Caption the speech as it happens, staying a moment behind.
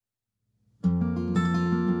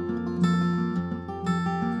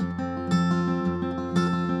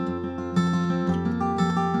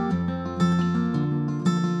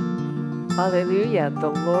Hallelujah, the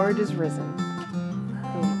Lord is risen.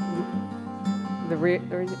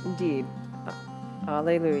 Indeed.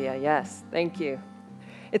 Hallelujah, yes, thank you.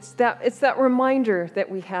 It's that reminder that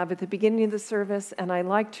we have at the beginning of the service, and I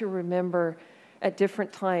like to remember at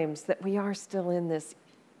different times that we are still in this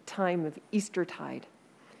time of Eastertide.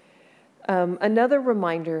 Another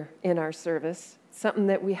reminder in our service, something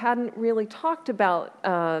that we hadn't really talked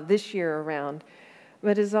about this year around,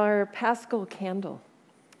 but is our Paschal candle.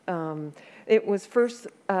 It was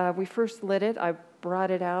we first lit it. I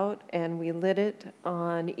brought it out, and we lit it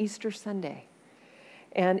on Easter Sunday.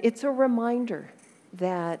 And it's a reminder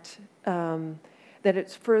that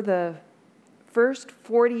it's for the first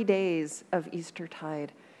 40 days of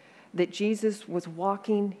Eastertide that Jesus was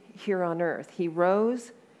walking here on earth. He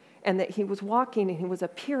rose, and that he was walking and he was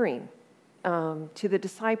appearing to the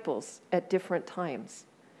disciples at different times.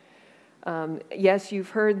 Yes, you've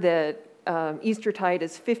heard that Eastertide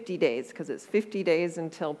is 50 days because it's 50 days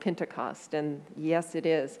until Pentecost, and yes, it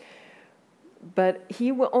is. But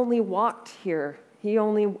he only walked here. He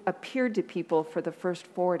only appeared to people for the first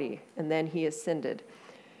 40, and then he ascended.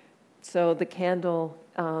 So the candle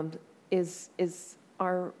is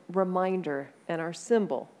our reminder and our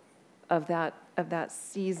symbol of that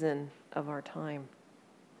season of our time.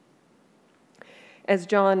 As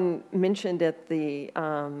John mentioned at the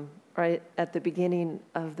beginning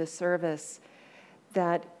of the service,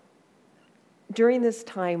 that during this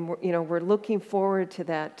time, we're looking forward to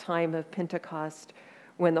that time of Pentecost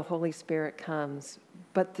when the Holy Spirit comes.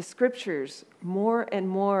 But the scriptures more and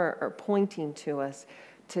more are pointing to us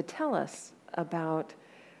to tell us about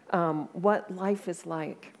what life is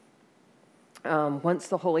like once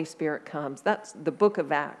the Holy Spirit comes. That's the book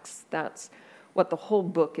of Acts. That's what the whole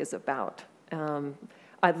book is about.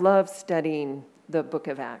 I love studying the book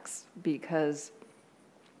of Acts because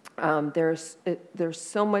there's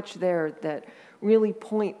so much there that really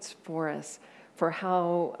points for us for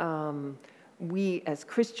how we as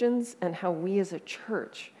Christians and how we as a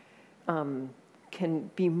church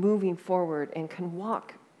can be moving forward and can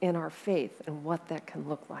walk in our faith and what that can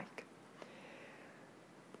look like.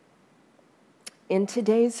 In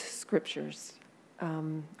today's scriptures,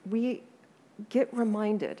 we get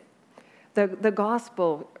reminded. The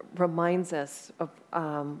gospel reminds us of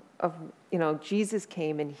Jesus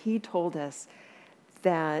came and he told us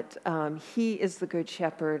that he is the good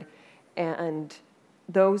shepherd, and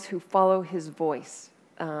those who follow his voice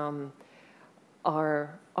are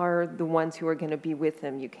the ones who are going to be with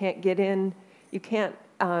him. You can't get into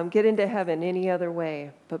heaven any other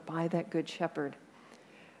way but by that good shepherd,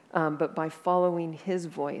 but by following his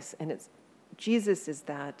voice, and Jesus is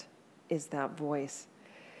that voice.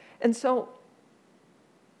 And so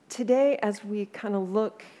today, as we kind of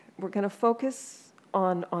look, we're going to focus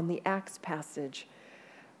on the Acts passage,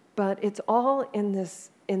 but it's all in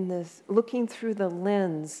this looking through the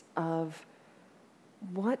lens of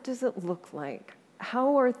what does it look like?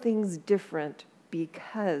 How are things different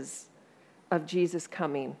because of Jesus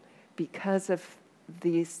coming, because of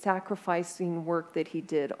the sacrificing work that he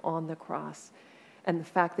did on the cross, and the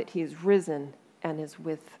fact that he is risen and is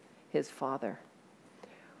with his Father?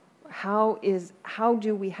 How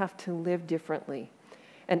do we have to live differently?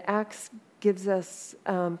 And Acts gives us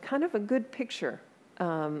kind of a good picture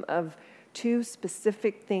of two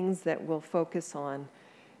specific things that we'll focus on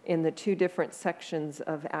in the two different sections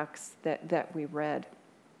of Acts that we read.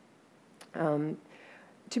 To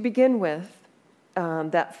begin with,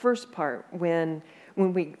 that first part, when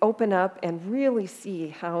we open up and really see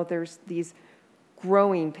how there's these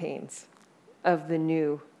growing pains of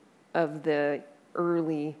the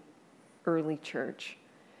early church.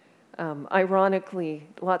 Ironically,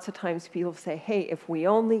 lots of times people say, hey, if we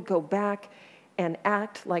only go back and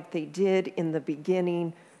act like they did in the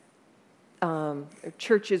beginning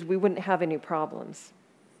churches, we wouldn't have any problems.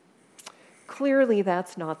 Clearly,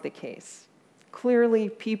 that's not the case. Clearly,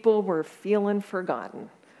 people were feeling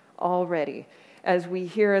forgotten already. As we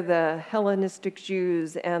hear the Hellenistic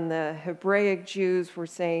Jews and the Hebraic Jews were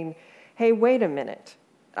saying, hey, wait a minute.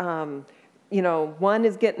 One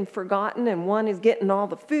is getting forgotten and one is getting all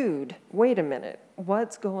the food. Wait a minute,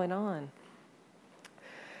 what's going on?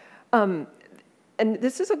 And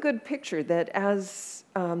this is a good picture that as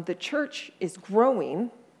the church is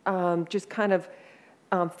growing, just kind of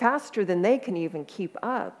faster than they can even keep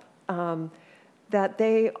up, that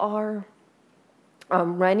they are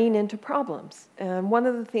running into problems. And one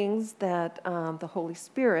of the things that the Holy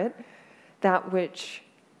Spirit, that which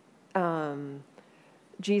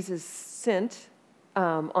Jesus sent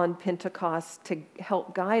on Pentecost to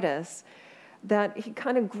help guide us, that he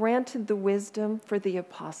kind of granted the wisdom for the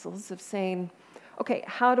apostles of saying, okay,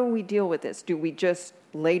 how do we deal with this? Do we just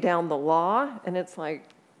lay down the law? And it's like,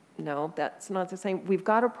 no, that's not the same. We've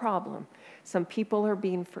got a problem. Some people are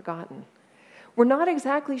being forgotten. We're not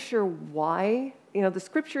exactly sure why. The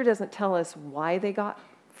scripture doesn't tell us why they got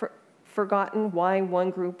forgotten, why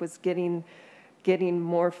one group was getting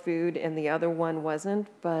more food and the other one wasn't.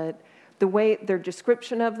 But the way their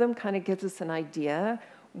description of them kind of gives us an idea.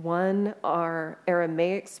 One are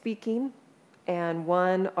Aramaic speaking and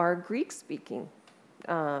one are Greek speaking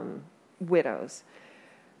widows.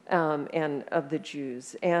 And of the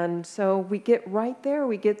Jews. And so we get right there,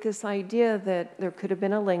 we get this idea that there could have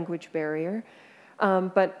been a language barrier,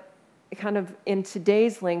 but kind of in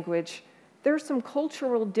today's language, there are some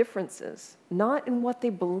cultural differences, not in what they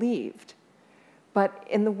believed, but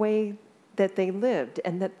in the way that they lived,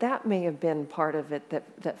 and that may have been part of it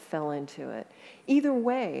that fell into it. Either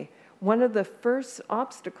way, one of the first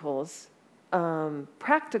obstacles,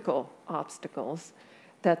 practical obstacles,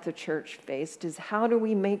 that the church faced is how do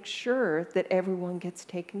we make sure that everyone gets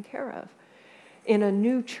taken care of? In a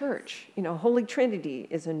new church, Holy Trinity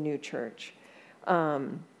is a new church.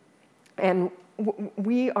 And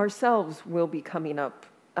we ourselves will be coming up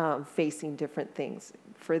facing different things.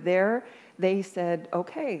 For there, they said,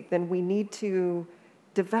 okay, then we need to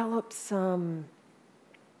develop a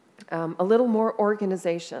little more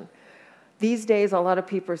organization. These days, a lot of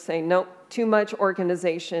people are saying, no, too much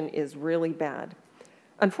organization is really bad.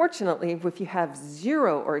 Unfortunately, if you have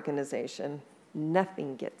zero organization,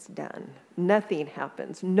 nothing gets done. Nothing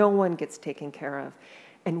happens. No one gets taken care of.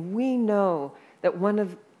 And we know that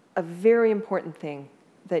a very important thing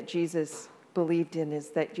that Jesus believed in is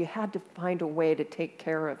that you had to find a way to take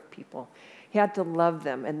care of people. You had to love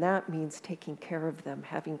them, and that means taking care of them,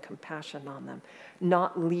 having compassion on them,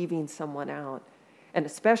 not leaving someone out. And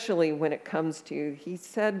especially when it comes to, he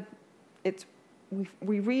said,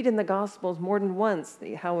 we read in the Gospels more than once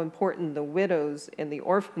how important the widows and the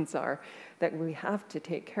orphans are, that we have to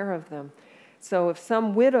take care of them. So if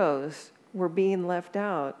some widows were being left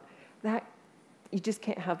out, that you just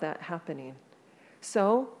can't have that happening.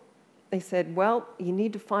 So they said, well, you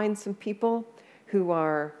need to find some people who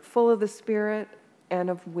are full of the Spirit and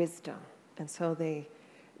of wisdom. And so they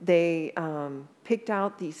picked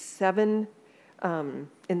out these 7,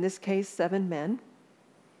 in this case, 7 men,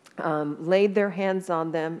 laid their hands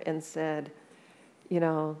on them and said,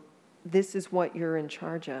 this is what you're in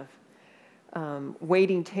charge of.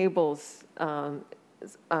 Waiting tables,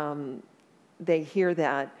 they hear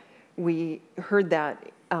that. We heard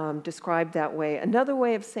that described that way. Another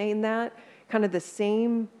way of saying that, kind of the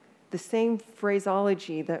same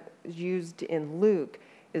phraseology that is used in Luke,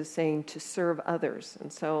 is saying to serve others.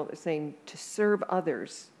 And so saying to serve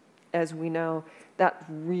others, as we know, that's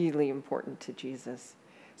really important to Jesus.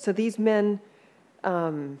 So these men,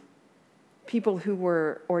 people who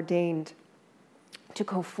were ordained to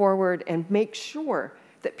go forward and make sure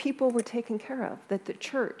that people were taken care of, that the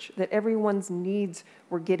church, that everyone's needs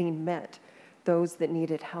were getting met, those that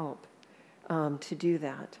needed help to do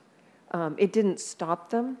that. It didn't stop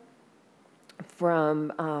them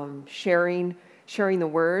from sharing the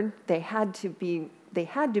word. They had to be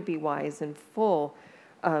wise and full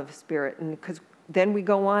of Spirit, and because then we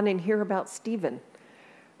go on and hear about Stephen.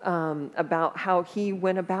 About how he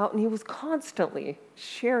went about and he was constantly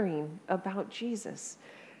sharing about Jesus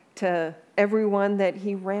to everyone that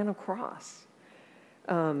he ran across.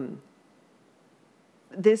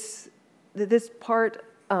 This part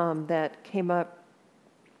that came up,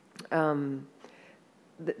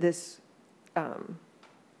 this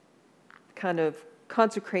kind of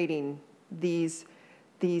consecrating these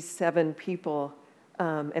 7 people,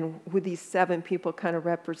 and who these 7 people kind of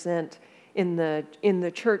represent in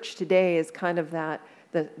the church today is kind of that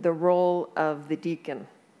the role of the deacon,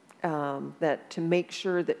 that to make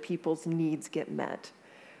sure that people's needs get met.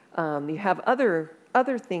 You have other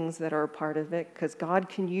things that are a part of it, because God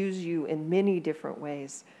can use you in many different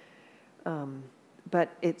ways. But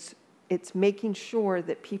it's making sure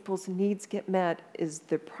that people's needs get met is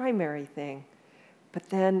the primary thing. But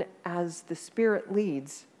then as the Spirit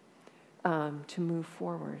leads, to move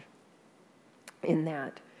forward in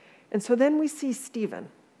that. And so then we see Stephen,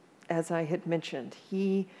 as I had mentioned.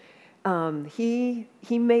 He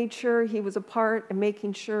made sure he was a part in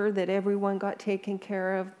making sure that everyone got taken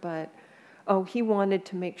care of, but he wanted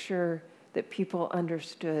to make sure that people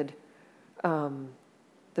understood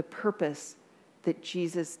the purpose that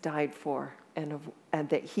Jesus died for, and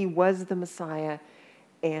that he was the Messiah,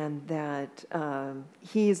 and that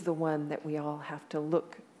he is the one that we all have to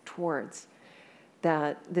look towards.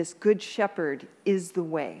 That this good shepherd is the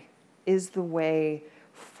way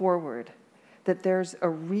forward. That there's a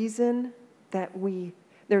reason that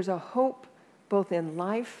there's a hope both in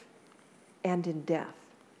life and in death.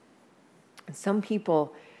 And some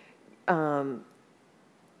people, I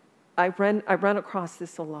run across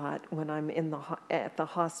this a lot when I'm at the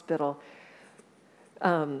hospital,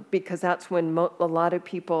 because that's when a lot of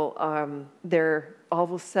people, they're all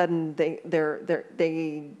of a sudden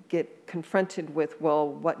they get confronted with, well,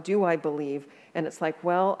 what do I believe? And it's like,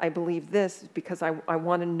 well, I believe this because I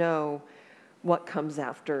want to know what comes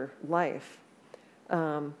after life.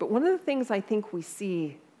 But one of the things I think we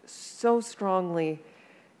see so strongly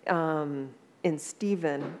in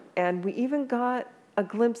Stephen, and we even got a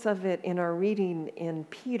glimpse of it in our reading in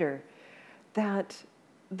Peter, that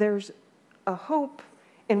there's a hope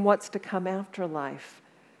in what's to come after life,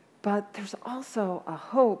 but there's also a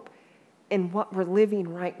hope in what we're living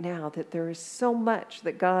right now, that there is so much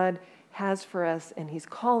that God has for us and he's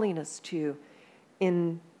calling us to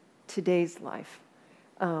in today's life.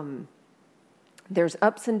 There's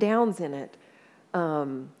ups and downs in it,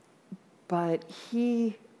 but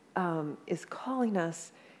he is calling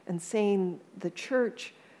us and saying the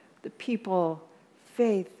church, the people,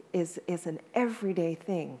 faith is an everyday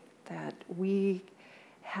thing, that we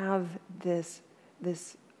have this,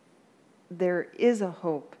 there is a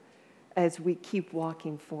hope as we keep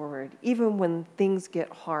walking forward, even when things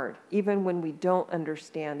get hard, even when we don't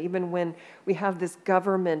understand, even when we have this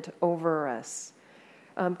government over us.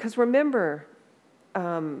 Because remember,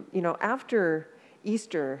 after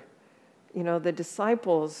Easter, the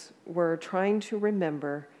disciples were trying to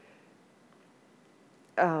remember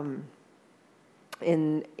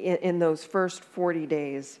in those first 40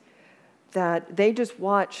 days that they just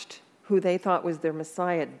watched who they thought was their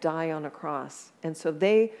Messiah die on a cross. And so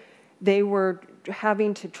they were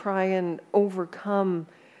having to try and overcome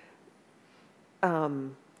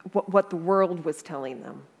what the world was telling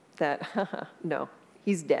them, that, no,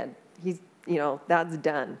 he's dead. That's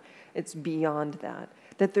done. It's beyond that.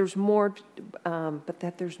 That there's more, but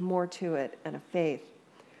that there's more to it, and a faith.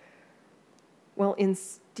 Well, in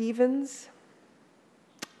Stephen's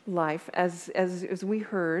life, as we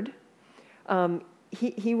heard,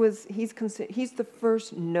 he's the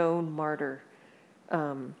first known martyr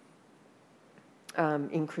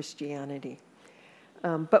in Christianity.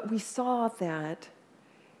 But we saw that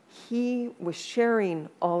he was sharing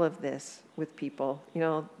all of this with people.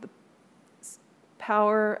 The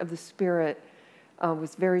power of the Spirit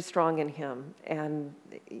was very strong in him, and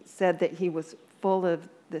he said that he was full of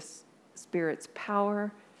this Spirit's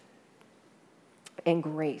power and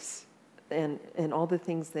grace and all the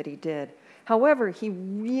things that he did. However,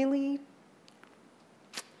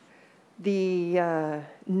 the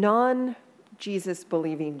non-Jesus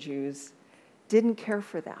believing Jews didn't care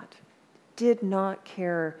for that, did not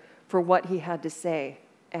care for what he had to say,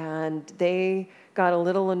 and they got a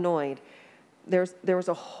little annoyed. There was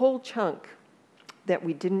a whole chunk that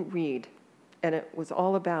we didn't read, and it was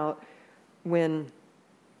all about when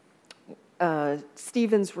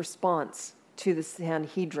Stephen's response to the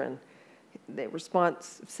Sanhedrin, the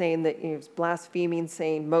response saying that he was blaspheming,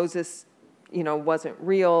 saying Moses, wasn't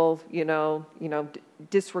real,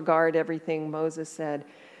 disregard everything Moses said.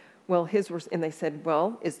 Well, and they said,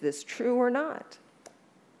 well, is this true or not?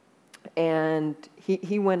 And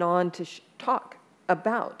he went on to talk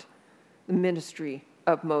about the ministry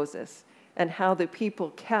of Moses and how the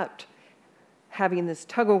people kept having this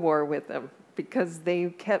tug-of-war with him because they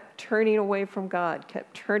kept turning away from God,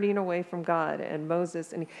 and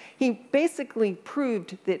Moses. And he basically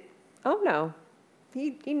proved that, oh no,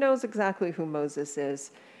 he knows exactly who Moses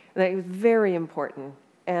is. And that was very important.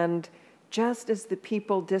 And just as the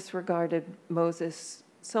people disregarded Moses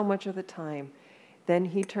so much of the time, then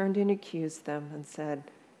he turned and accused them and said,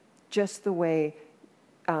 just the way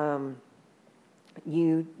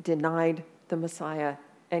you denied the Messiah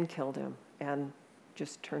and killed him, and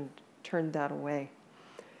just turned that away.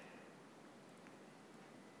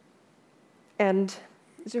 And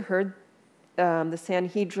as you heard, the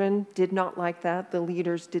Sanhedrin did not like that. The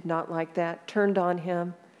leaders did not like that, turned on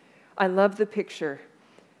him. I love the picture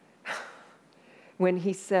when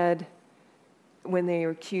he said, when they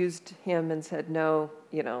accused him and said, no,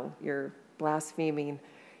 you're blaspheming,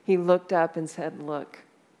 he looked up and said, look,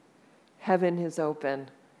 heaven is open,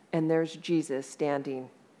 and there's Jesus standing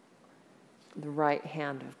at the right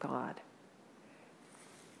hand of God.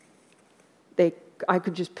 I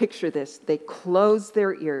could just picture this. They closed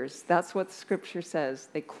their ears. That's what the scripture says.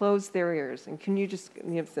 They closed their ears. And can you just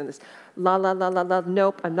send this? La, la, la, la, la.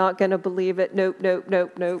 Nope, I'm not going to believe it. Nope, nope,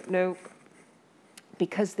 nope, nope, nope.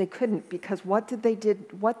 Because they couldn't. Because what they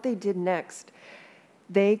did next,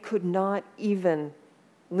 they could not even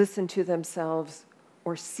listen to themselves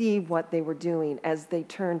or see what they were doing as they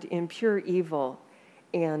turned in pure evil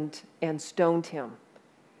and stoned him.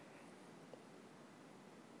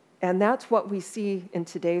 And that's what we see in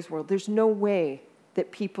today's world. There's no way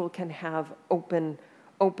that people can have open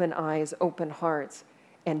eyes, open hearts,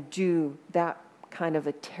 and do that kind of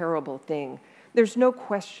a terrible thing. There's no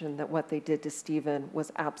question that what they did to Stephen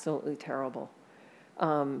was absolutely terrible.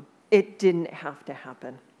 It didn't have to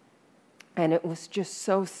happen. And it was just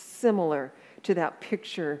so similar to that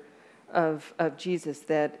picture of Jesus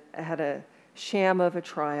that had a sham of a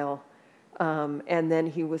trial, and then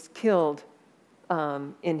he was killed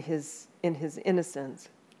in his innocence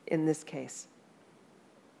in this case.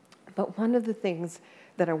 But one of the things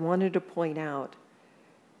that I wanted to point out,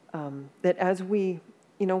 that as we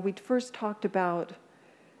first talked about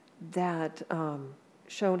that,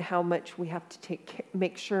 showed how much we have to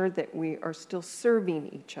make sure that we are still serving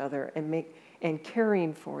each other and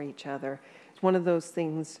caring for each other. It's one of those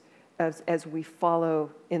things as we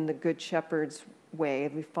follow in the Good Shepherd's way,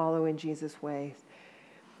 and we follow in Jesus' way.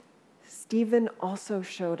 Stephen also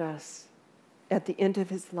showed us at the end of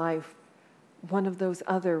his life one of those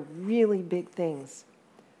other really big things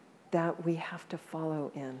that we have to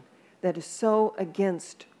follow in, that is so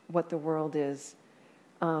against what the world is,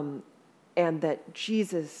 and that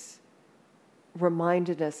Jesus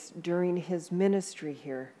reminded us during his ministry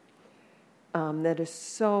here, that is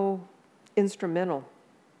so instrumental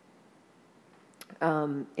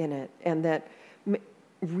in it, and that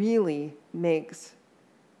really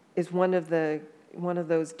is one of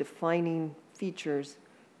those defining features.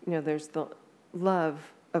 There's the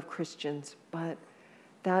love of Christians, but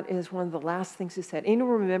that is one of the last things he said.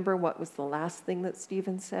 Anyone remember what was the last thing that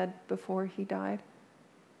Stephen said before he died?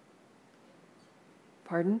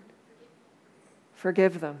 Pardon?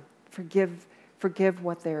 Forgive them. Forgive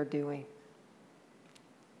what they are doing.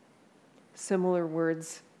 Similar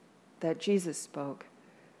words that Jesus spoke.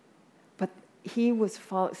 But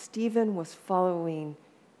Stephen was following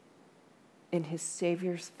in his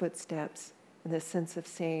Savior's footsteps in the sense of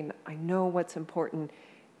saying, I know what's important,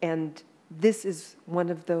 and this is one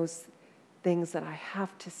of those things that I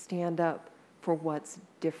have to stand up for what's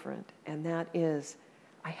different, and that is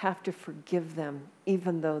I have to forgive them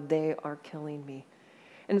even though they are killing me.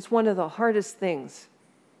 And it's one of the hardest things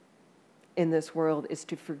in this world is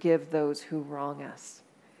to forgive those who wrong us.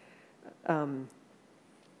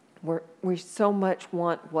 We so much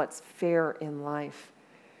want what's fair in life.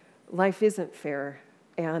 Life isn't fair.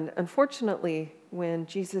 And unfortunately, when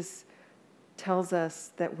Jesus tells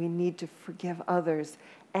us that we need to forgive others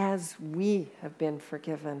as we have been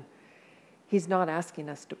forgiven, he's not asking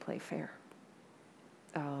us to play fair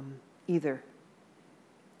either.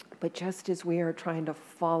 But just as we are trying to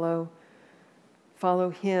follow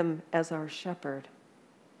him as our shepherd,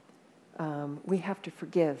 we have to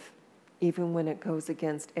forgive even when it goes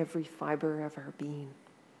against every fiber of our being.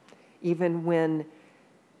 Even when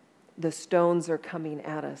the stones are coming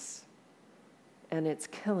at us and it's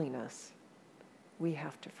killing us, we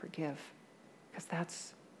have to forgive, because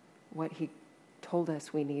that's what he told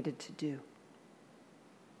us we needed to do.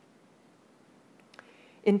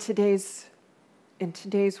 In today's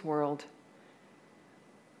world,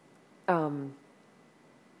 a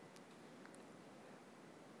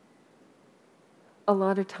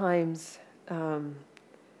lot of times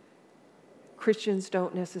Christians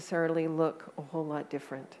don't necessarily look a whole lot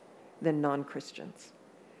different than non-Christians,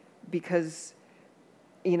 because,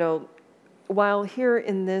 while here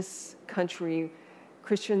in this country,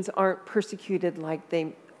 Christians aren't persecuted like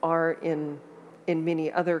they are in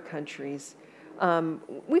many other countries,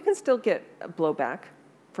 we can still get a blowback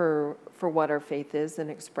for what our faith is and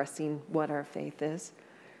expressing what our faith is.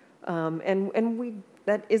 And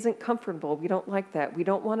that isn't comfortable. We don't like that. We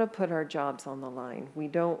don't want to put our jobs on the line. We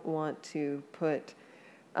don't want to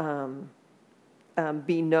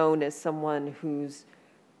be known as someone who's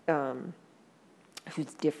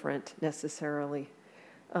different necessarily.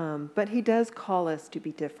 But he does call us to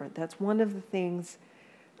be different. That's one of the things,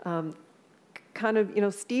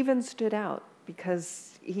 Stephen stood out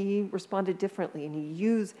because he responded differently, and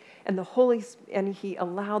he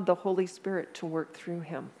allowed the Holy Spirit to work through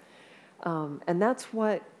him. And that's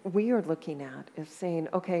what we are looking at, is saying,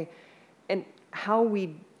 okay, and how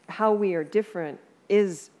we are different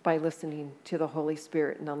is by listening to the Holy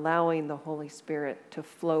Spirit and allowing the Holy Spirit to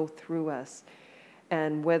flow through us.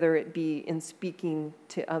 And whether it be in speaking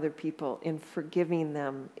to other people, in forgiving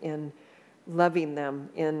them, in loving them,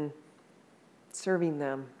 in serving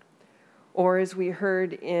them, or as we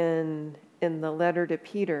heard in the letter to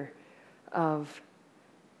Peter, of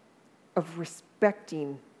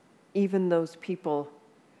respecting even those people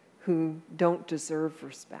who don't deserve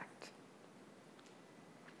respect.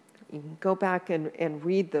 You can go back and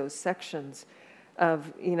read those sections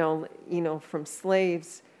of, from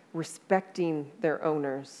slaves respecting their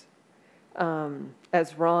owners,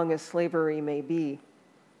 as wrong as slavery may be,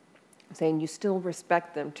 saying you still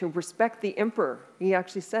respect them. To respect the emperor, he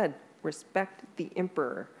actually said, respect the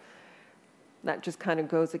emperor. That just kind of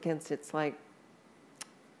goes against, it's like,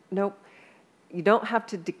 nope, you don't have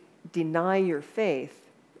to deny your faith,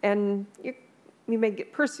 and you may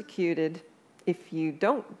get persecuted if you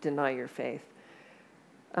don't deny your faith.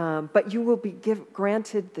 But you will be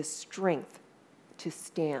granted the strength to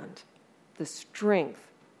stand, the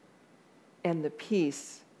strength and the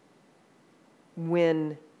peace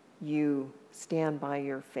when you stand by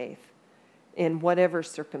your faith in whatever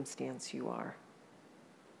circumstance you are.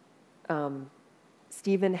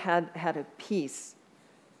 Stephen had a peace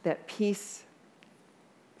that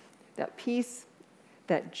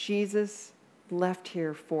Jesus left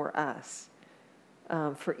here for us,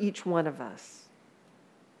 for each one of us.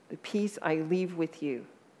 The peace I leave with you.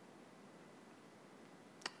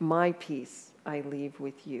 My peace I leave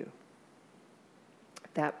with you.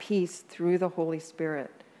 That peace through the Holy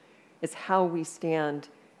Spirit is how we stand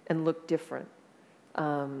and look different.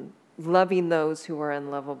 Loving those who are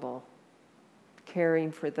unlovable.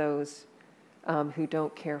 Caring for those who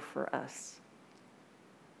don't care for us.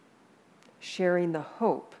 Sharing the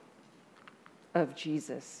hope of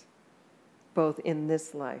Jesus, both in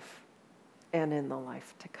this life and in the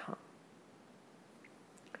life to come.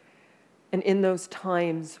 And in those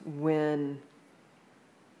times when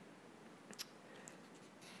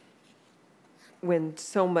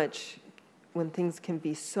things can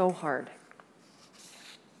be so hard,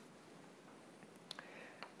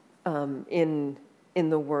 in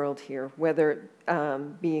the world here, whether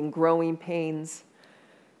being growing pains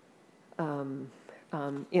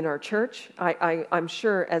in our church. I'm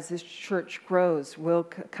sure as this church grows, we'll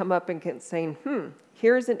come up and saying,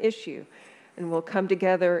 here's an issue. And we'll come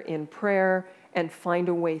together in prayer and find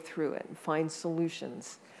a way through it and find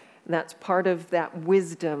solutions. And that's part of that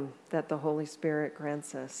wisdom that the Holy Spirit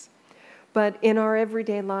grants us. But in our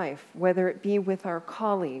everyday life, whether it be with our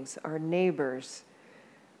colleagues, our neighbors,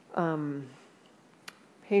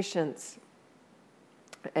 patients,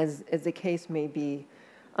 as the case may be,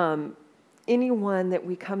 anyone that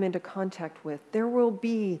we come into contact with, there will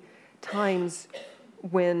be times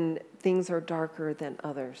when things are darker than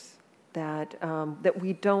others, that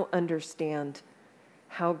we don't understand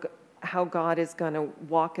how God is going to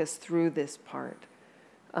walk us through this part.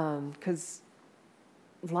 Because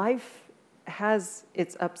life has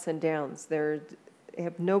its ups and downs. They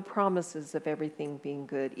have no promises of everything being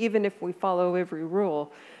good. Even if we follow every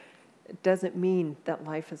rule, it doesn't mean that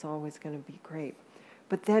life is always going to be great.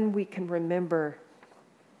 But then we can remember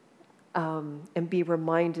and be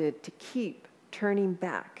reminded to keep turning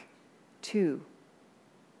back to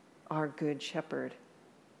our good shepherd.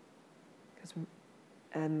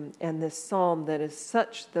 And this psalm that is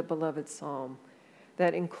such the beloved psalm,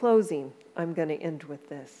 that in closing, I'm going to end with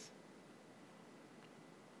this.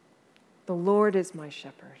 The Lord is my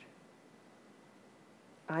shepherd.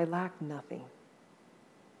 I lack nothing.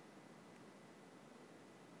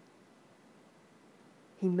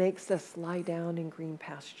 He makes us lie down in green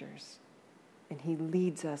pastures, and he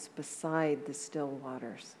leads us beside the still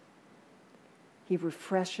waters. He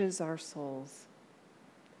refreshes our souls.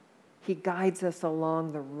 He guides us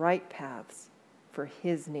along the right paths for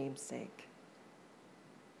his name's sake.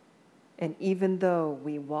 And even though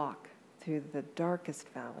we walk through the darkest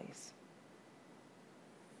valleys,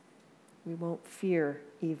 we won't fear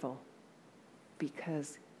evil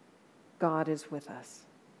because God is with us.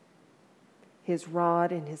 His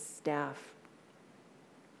rod and his staff,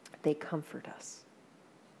 they comfort us.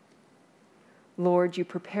 Lord, you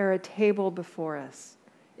prepare a table before us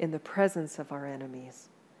in the presence of our enemies.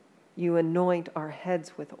 You anoint our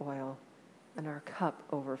heads with oil, and our cup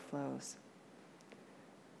overflows.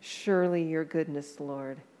 Surely your goodness,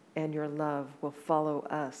 Lord, and your love will follow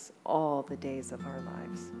us all the days of our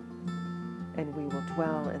lives, and we will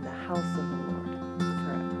dwell in the house of the Lord